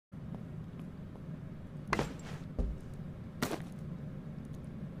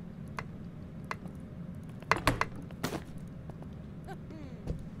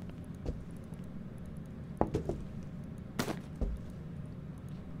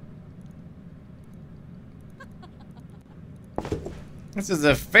This is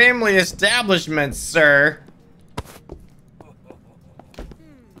a family establishment, sir.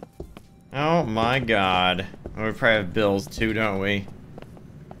 Oh my god. Oh, we probably have bills too, don't we?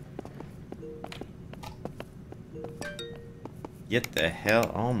 Get the hell...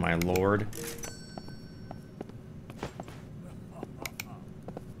 Oh my lord.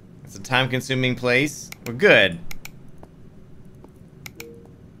 It's a time-consuming place. We're good.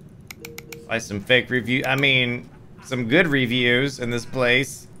 Like some fake review... I mean, some good reviews in this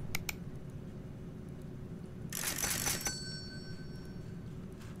place.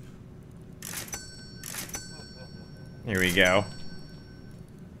 Here we go.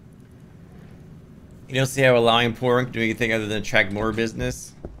 You don't see how allowing porn can do anything other than attract more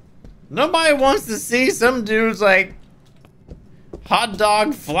business? Nobody wants to see some dudes like hot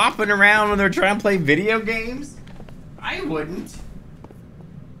dog flopping around when they're trying to play video games. I wouldn't.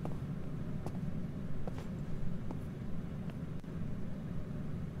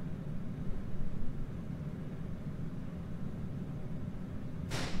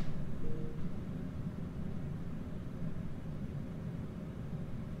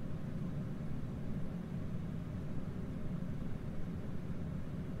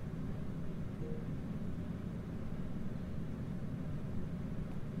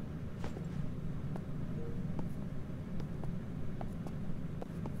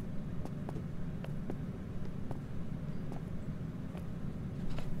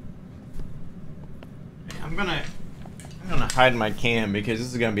 I'm gonna hide my cam because this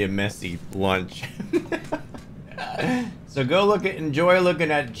is gonna be a messy lunch. So enjoy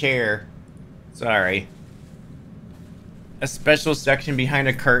looking at the chair. Sorry. A special section behind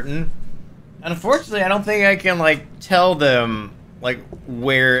a curtain. Unfortunately, I don't think I can like tell them like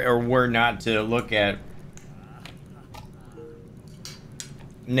where or where not to look at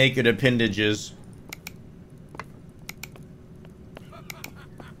naked appendages.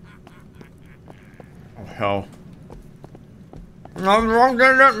 Oh hell.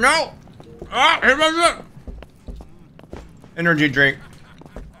 No! Ah, here goes it! Energy drink.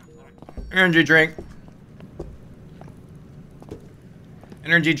 Energy drink.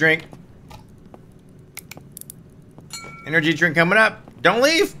 Energy drink. Energy drink coming up. Don't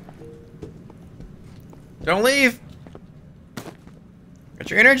leave! Don't leave!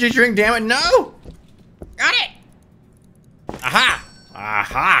 Got your energy drink, damn it. No! Got it! Aha!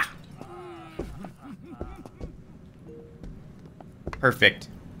 Aha! Perfect.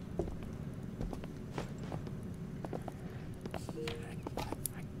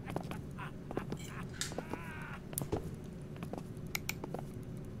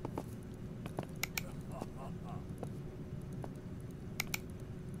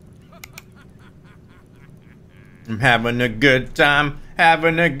 I'm having a good time,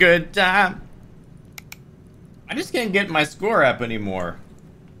 having a good time. I just can't get my score up anymore.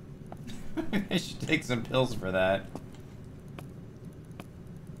 I should take some pills for that.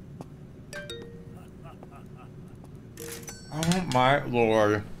 Oh my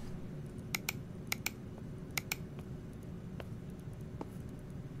lord.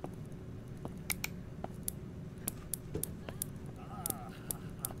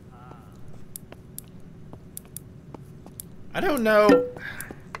 I don't know. You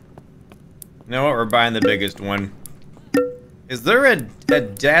know what? We're buying the biggest one. Is there a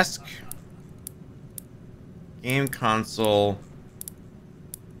desk? Game console.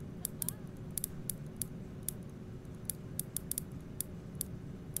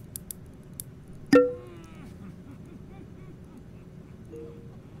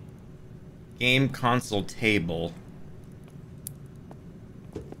 Game console table.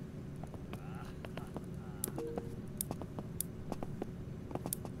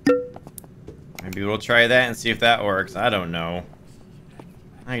 Maybe we'll try that and see if that works. I don't know.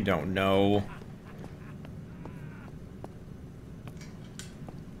 I don't know.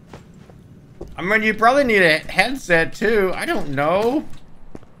 I mean, you probably need a headset too. I don't know.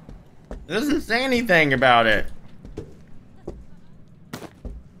 It doesn't say anything about it.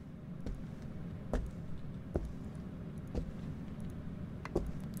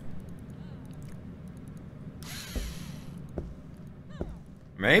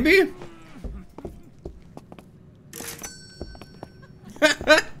 Maybe?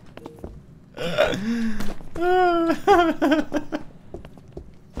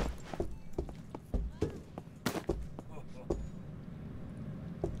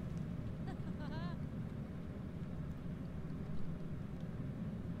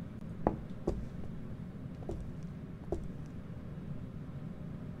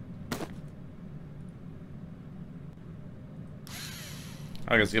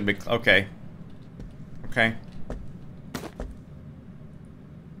 I guess it's gonna be okay. Okay.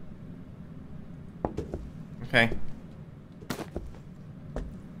 Okay.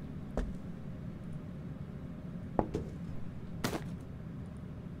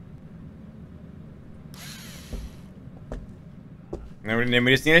 Then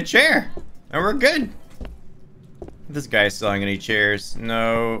we just need a chair. And we're good. This guy's selling any chairs?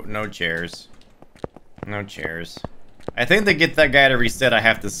 No, no chairs. No chairs. I think to get that guy to reset, I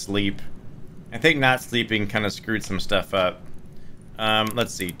have to sleep. I think not sleeping kind of screwed some stuff up.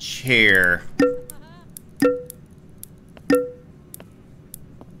 Let's see. Chair.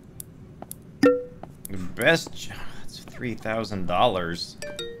 The best... It's $3,000.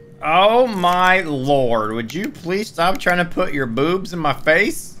 Oh my lord. Would you please stop trying to put your boobs in my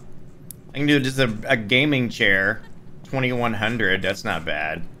face? I can do just a gaming chair. 2,100. That's not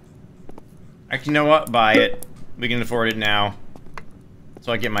bad. Actually, you know what? Buy it. We can afford it now.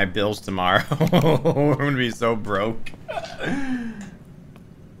 So I get my bills tomorrow. I'm gonna be so broke.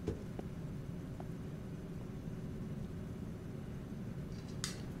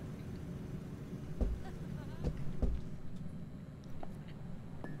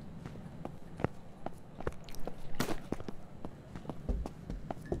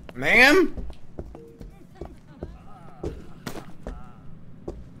 Ma'am?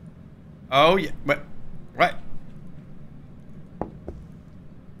 Oh, yeah. What?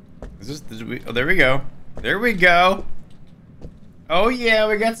 Is this, oh, there we go. There we go. Oh, yeah,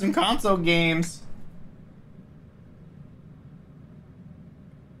 we got some console games.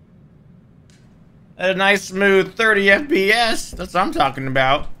 A nice smooth 30 FPS. That's what I'm talking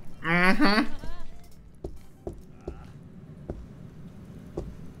about. Mm-hmm.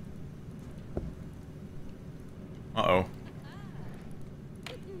 Uh-oh.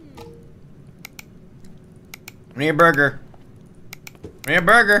 I need a burger. I need a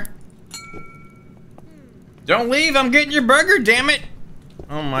burger. Don't leave, I'm getting your burger, damn it.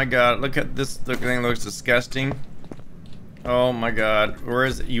 Oh my god, look at this. The thing looks disgusting. Oh my god. Where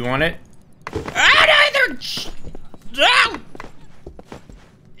is it? You want it? Ah, no, no.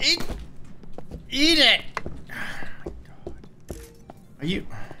 Eat it. Oh my god. Are you...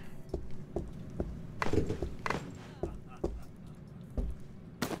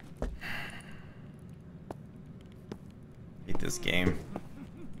 Hate this game.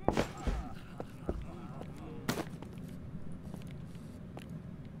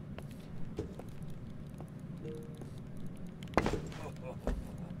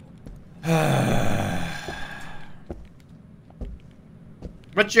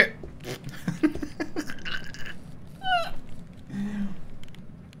 What's your...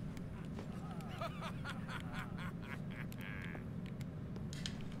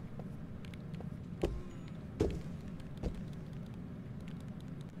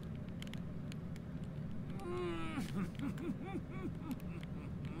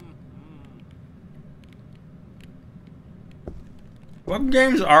 What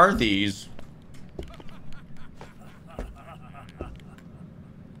games are these?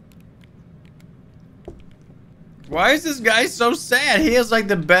 Why is this guy so sad? He has like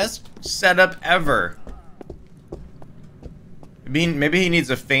the best setup ever. I mean, maybe he needs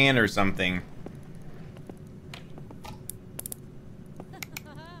a fan or something.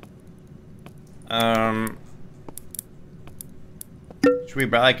 Should we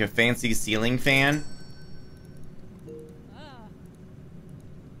buy like a fancy ceiling fan?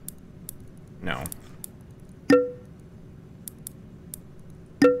 No.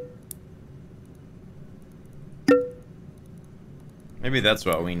 Maybe that's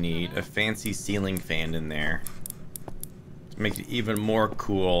what we need. A fancy ceiling fan in there. To make it even more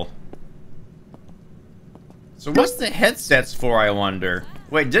cool. So what's the headsets for, I wonder?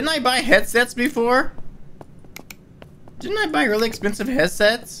 Wait, didn't I buy headsets before? Didn't I buy really expensive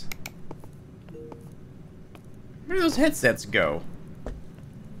headsets? Where do those headsets go?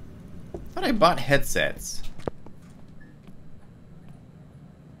 I thought I bought headsets.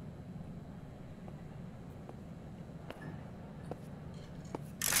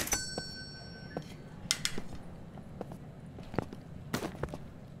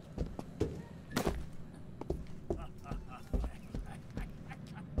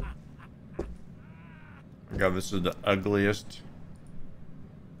 God, this is the ugliest.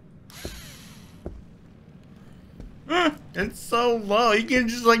 It's so low. You can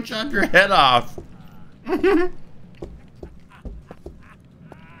just like chop your head off.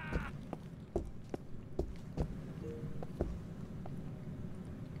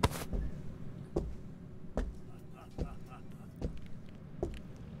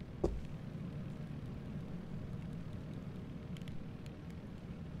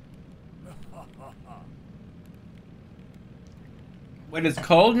 Wait, it's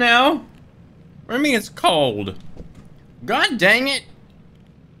cold now? What do you mean it's cold? God dang it!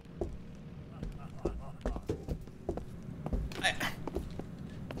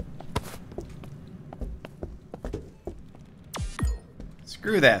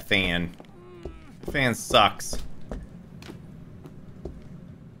 Screw that fan. The fan sucks.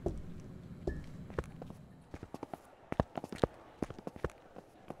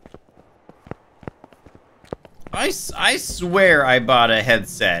 I swear I bought a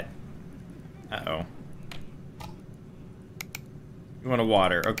headset. Uh-oh. You want a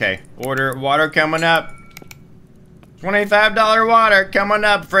water? Okay. Order water coming up. $25 water coming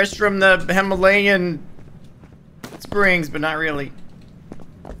up, fresh from the Himalayan springs, but not really.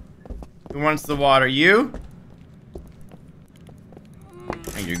 Who wants the water? You?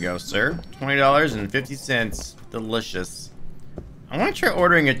 There you go, sir. $20.50. Delicious. I want to try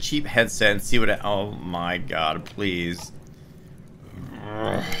ordering a cheap headset and see what oh my god, please.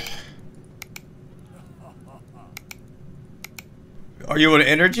 Are you an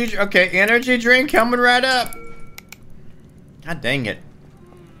energy? Okay, energy drink coming right up. God dang it.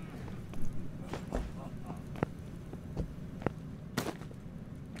 What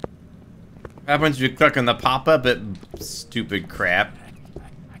happens if you click on the pop-up? It stupid crap.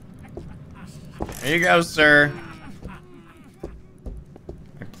 There you go, sir.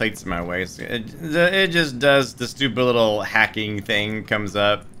 My plate's in my way. So it just does the stupid little hacking thing comes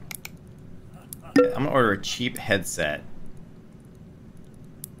up. I'm gonna order a cheap headset.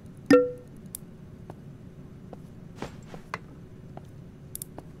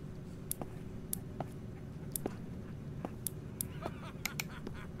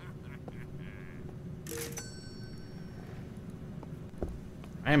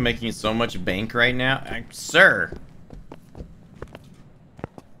 I am making so much bank right now. Sir!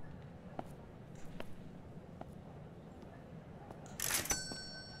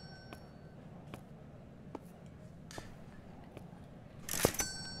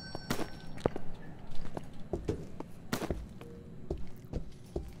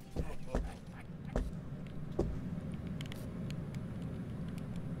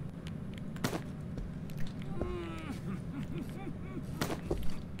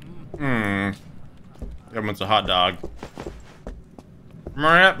 Government's a hot dog.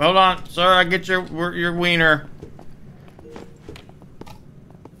 Right up, hold on, sir. I get your wiener.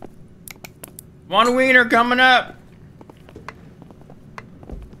 One wiener coming up.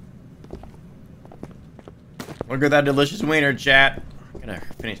 Look at that delicious wiener, chat. I gotta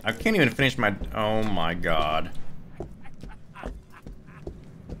finish. I can't even finish my. Oh my god.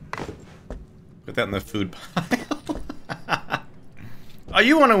 Put that in the food pile. Oh,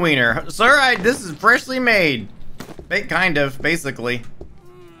 you want a wiener, sir? This is freshly made. Kind of, basically.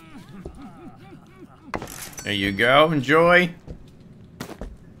 There you go. Enjoy.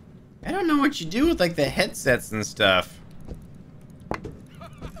 I don't know what you do with like the headsets and stuff. I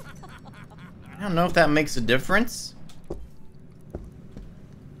don't know if that makes a difference.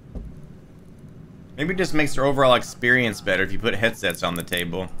 Maybe it just makes your overall experience better if you put headsets on the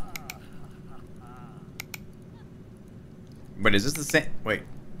table. Wait, is this the same? Wait,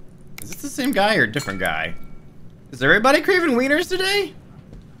 is this the same guy or a different guy? Is everybody craving wieners today?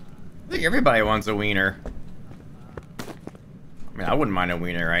 I think everybody wants a wiener. I mean, I wouldn't mind a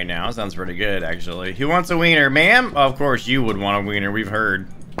wiener right now. Sounds pretty good, actually. Who wants a wiener, ma'am? Oh, of course, you would want a wiener. We've heard.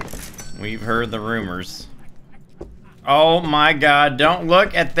 We've heard the rumors. Oh my God! Don't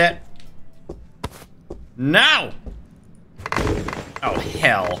look at that. No! Oh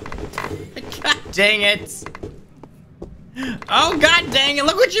hell! God dang it! Oh god dang it,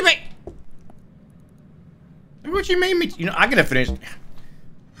 look what you made! Look what you made me. You know, I gotta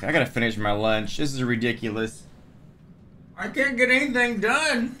finish my lunch. This is ridiculous. I can't get anything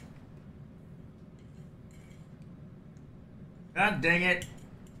done. God dang it.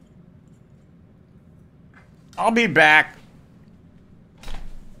 I'll be back.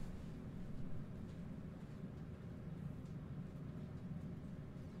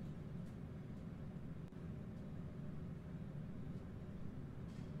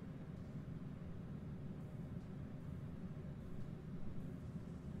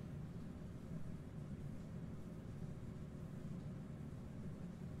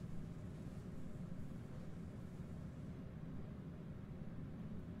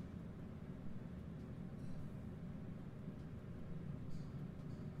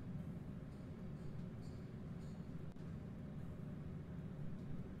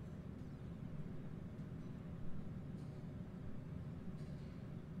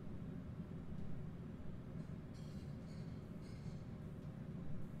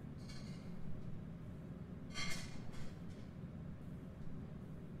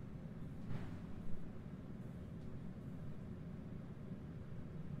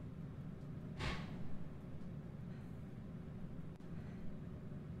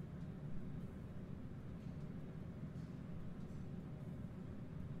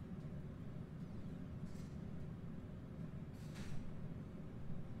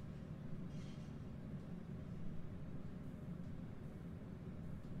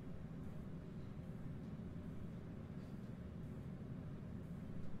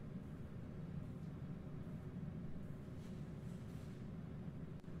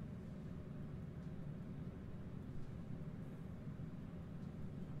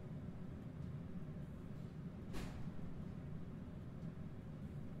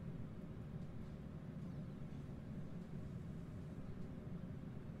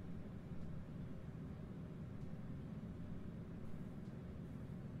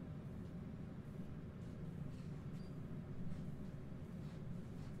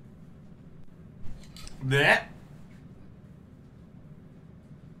 That.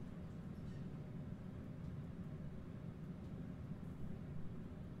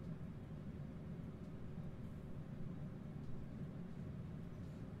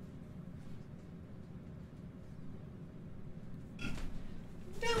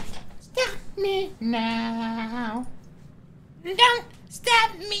 Don't stop me now. Don't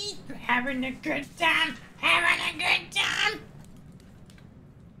stop me from having a good time. Having a good time.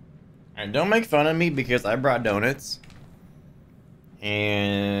 And don't make fun of me because I brought donuts.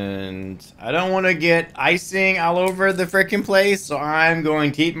 And I don't want to get icing all over the frickin' place, so I'm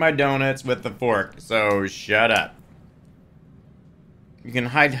going to eat my donuts with the fork. So shut up. You can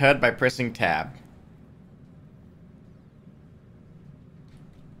hide HUD by pressing tab.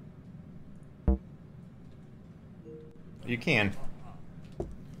 You can.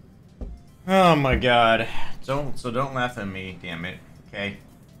 Oh my god. Don't laugh at me, damn it. Okay.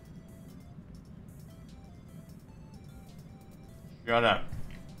 Shut up.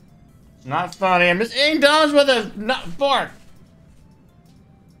 It's not funny. I'm just eating donuts with a fork.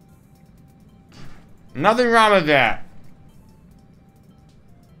 Nothing wrong with that.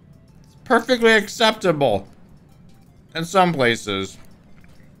 It's perfectly acceptable. In some places.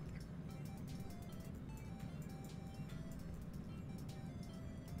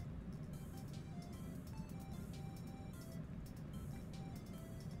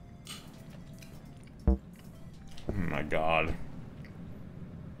 Oh my god.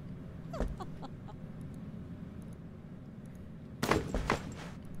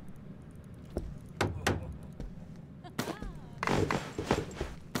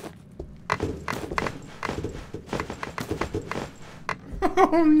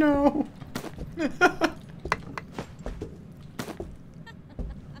 Oh no.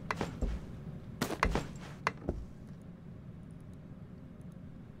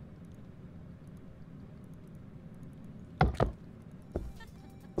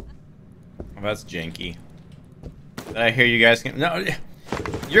 Oh, that's janky. Did I hear you guys? No,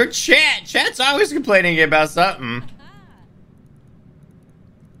 your chat's always complaining about something.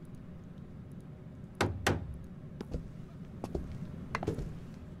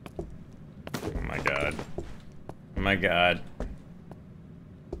 Oh my god. Oh my god.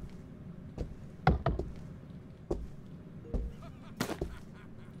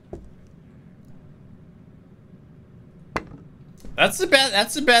 That's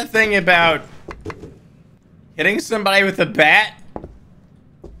the bad thing about hitting somebody with a bat.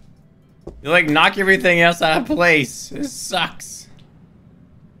 You like knock everything else out of place. This sucks.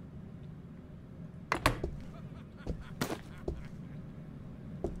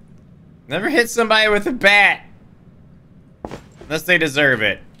 Never hit somebody with a bat. Unless they deserve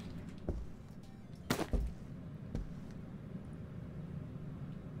it.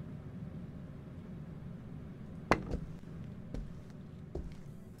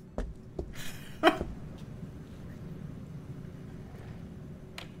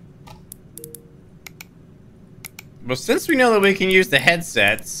 Well, since we know that we can use the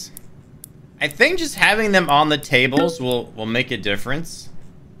headsets, I think just having them on the tables will make a difference.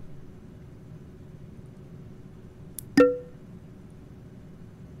 You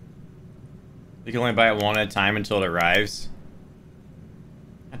can only buy it one at a time until it arrives.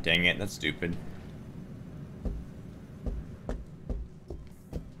 God dang it, that's stupid.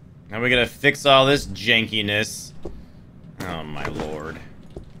 Now we gotta fix all this jankiness. Oh my lord.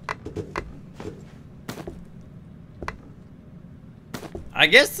 I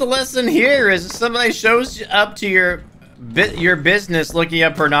guess the lesson here is if somebody shows up to your business looking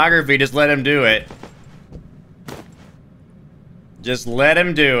up pornography, just let him do it. Just let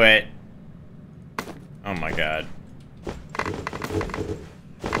him do it. Oh my god.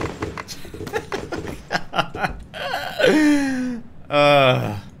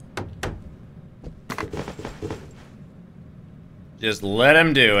 Just let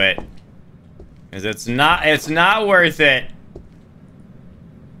him do it. 'Cause it's not worth it.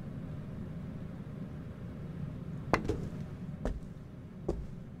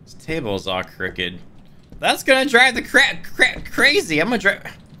 This table's all crooked. That's gonna drive the crazy. I'm gonna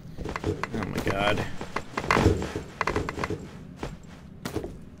drive. Oh my god.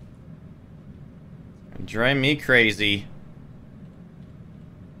 Drive me crazy.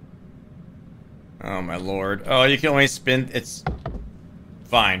 Oh my lord. Oh, you can only spin. It's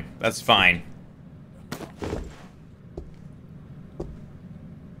fine. That's fine.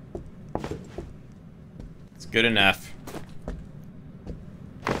 It's good enough.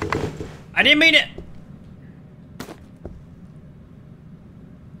 I didn't mean it.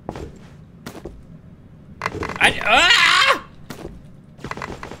 Ah!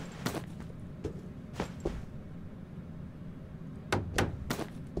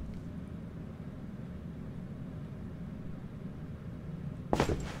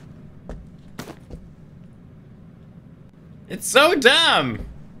 It's so dumb.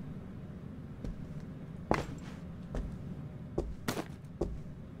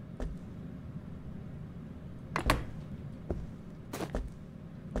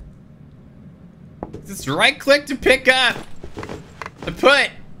 Just right click to pick up the put.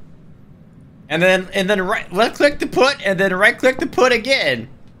 And then left click to put and then right click to put again.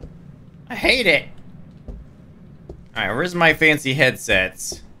 I hate it. Alright, where's my fancy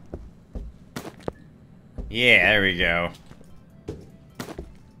headsets? Yeah, there we go.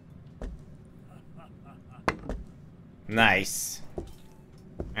 Nice.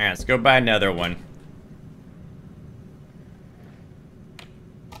 Alright, let's go buy another one.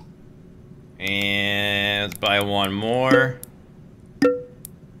 And let's buy one more.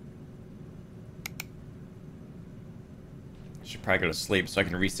 Should probably go to sleep so I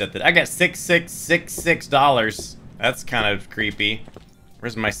can reset that. I got $6,666. That's kind of creepy.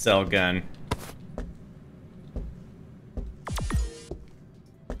 Where's my cell gun?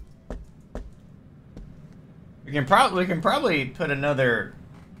 We can probably put another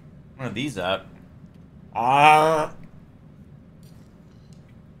one of these up.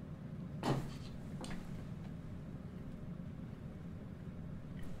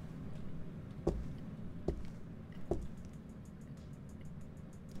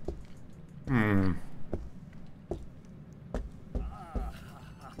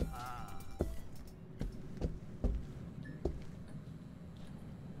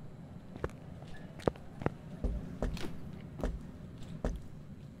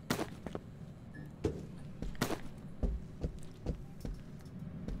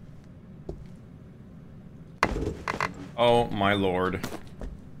 Oh my lord.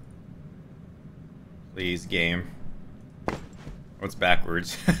 Please, game. Oh, it's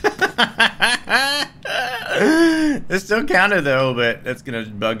backwards. This still counted though, but that's gonna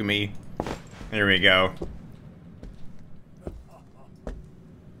bug me. Here we go.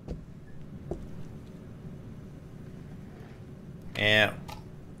 Yeah.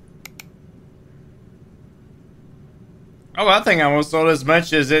 Oh, that thing almost sold as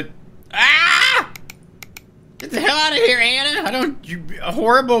much as it. Ah! Get the hell out of here, Anna! I don't. You a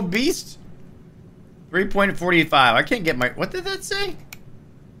horrible beast. 3.45. I can't get my. What did that say?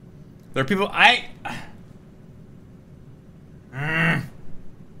 There are people.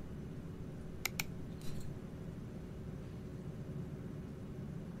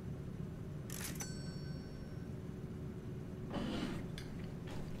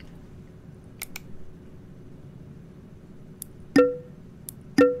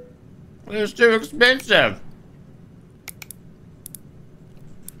 It's too expensive.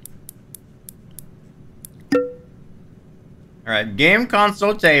 Alright, game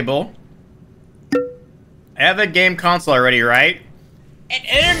console table. I have a game console already, right? An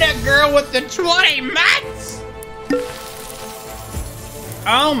internet girl with the 20 months!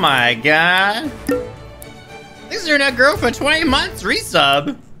 Oh my god. This internet girl for 20 months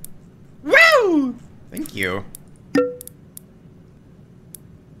resub. Woo! Thank you.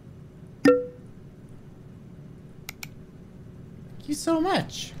 Thank you so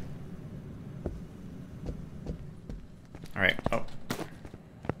much. Alright, oh.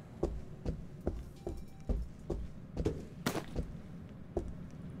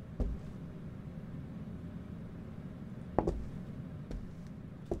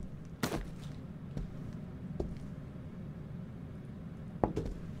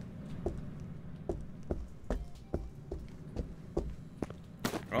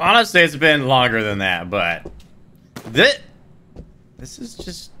 Well, honestly, it's been longer than that, but this is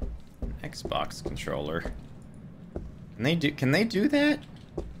just an Xbox controller. Can they do that?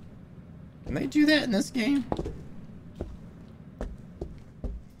 Can they do that in this game?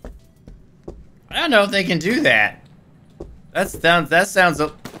 I don't know if they can do that. That sounds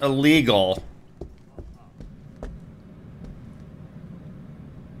illegal.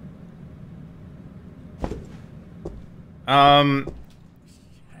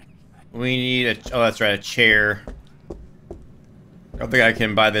 We need a, oh, that's right, a chair. I don't think I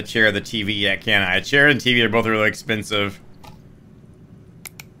can buy the chair or the TV yet, can I? A chair and TV are both really expensive.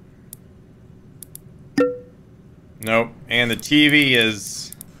 Nope. And the TV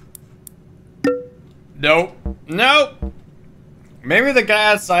is... Nope. Nope! Maybe the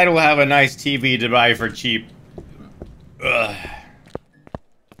guy outside will have a nice TV to buy for cheap. Ugh.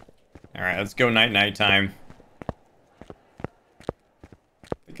 Alright, let's go night time. I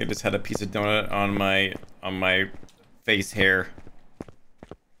think I just had a piece of donut on my face hair.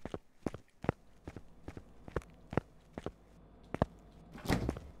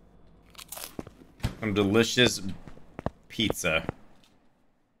 Some delicious pizza.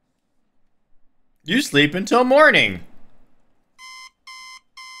 You sleep until morning.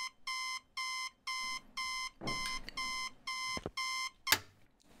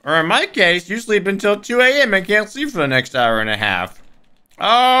 Or in my case, you sleep until 2 a.m. and can't sleep for the next hour and a half.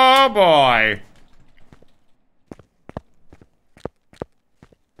 Oh boy.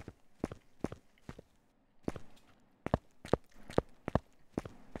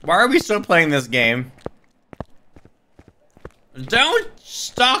 Why are we still playing this game? Don't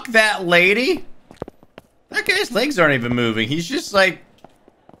stalk that lady. That guy's legs aren't even moving. He's just like...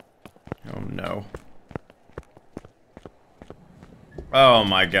 Oh no. Oh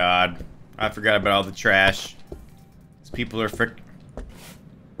my god. I forgot about all the trash. These people are frick...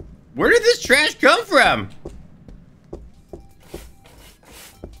 Where did this trash come from?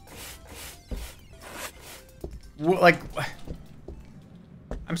 Like...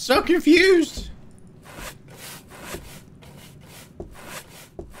 I'm so confused.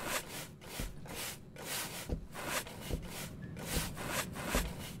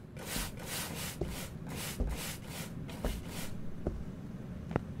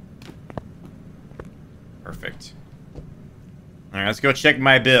 Perfect. Alright, let's go check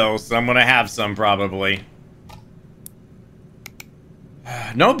my bills. I'm gonna have some, probably.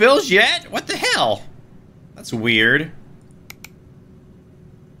 No bills yet? What the hell? That's weird.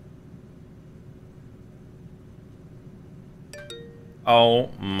 Oh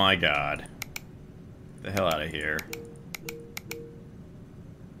my god. Get the hell out of here.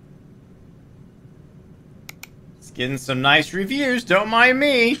 It's getting some nice reviews, don't mind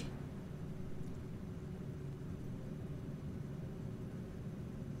me.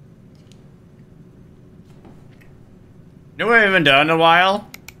 You know what I haven't done in a while?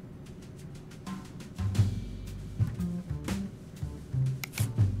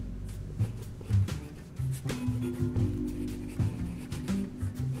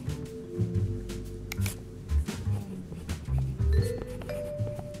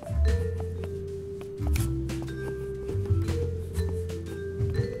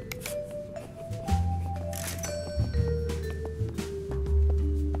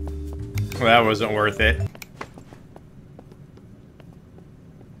 Well, that wasn't worth it.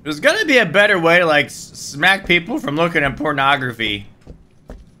 There's gotta be a better way to, like, smack people from looking at pornography.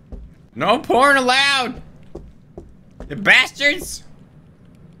 No porn allowed! You bastards!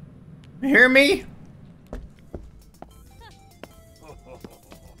 You hear me?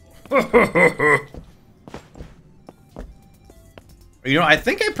 You know, I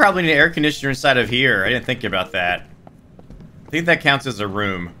think I probably need an air conditioner inside of here. I didn't think about that. I think that counts as a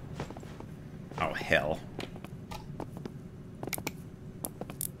room. Oh, hell.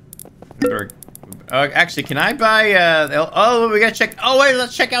 Actually, can I buy, oh, we gotta check. Oh, wait,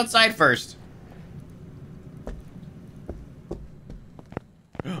 let's check outside first.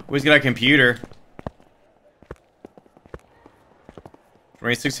 Who's got a computer?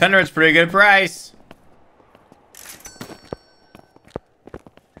 2,600 is pretty good price.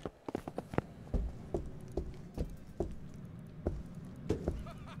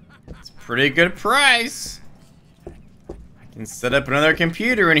 It's a pretty good price. I can set up another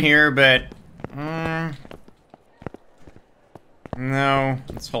computer in here, but no,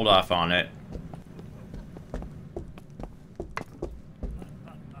 let's hold off on it.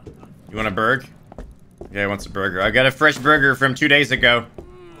 You want a burger? Yeah, he wants a burger. I got a fresh burger from 2 days ago.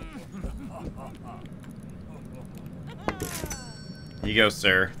 Here you go,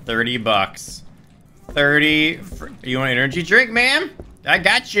 sir. 30 bucks. 30. You want an energy drink, ma'am? I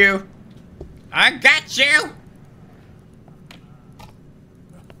got you. I got you.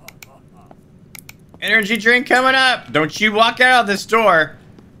 Energy drink coming up. Don't you walk out of this door.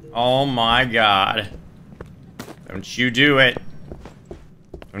 Oh my god. Don't you do it.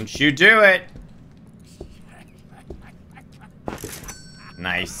 Don't you do it.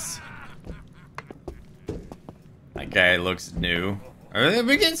 Nice. That guy looks new. Are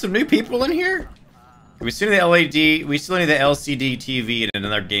we getting some new people in here? We still need the LED. We still need the LCD TV and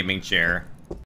another gaming chair.